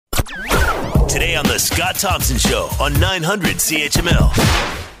Today on The Scott Thompson Show on 900 CHML.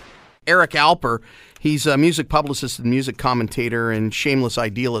 Eric Alper, he's a music publicist and music commentator and shameless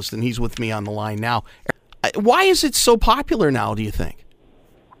idealist, and he's with me on the line now. Why is it so popular now, do you think?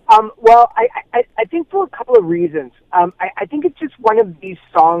 Well, I think for a couple of reasons. I think it's just one of these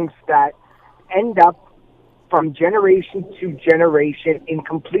songs that end up from generation to generation in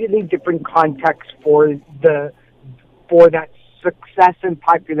completely different contexts for that success and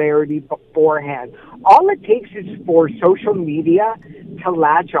popularity beforehand. All it takes is for social media to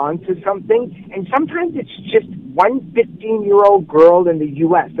latch on to something, and sometimes it's just one 15-year-old girl in the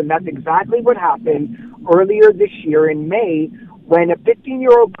U.S., and that's exactly what happened earlier this year in May when a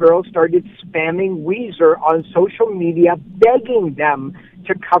 15-year-old girl started spamming Weezer on social media, begging them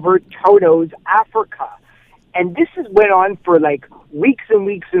to cover Toto's Africa. And this has went on for like weeks and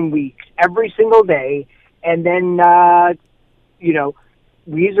weeks and weeks, every single day. And then,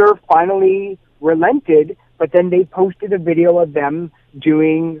 Weezer finally relented, but then they posted a video of them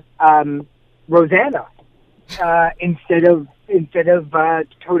doing Rosanna instead of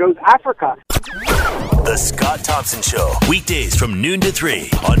Toto's Africa. The Scott Thompson Show, weekdays from noon to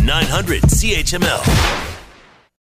 3 on 900 CHML.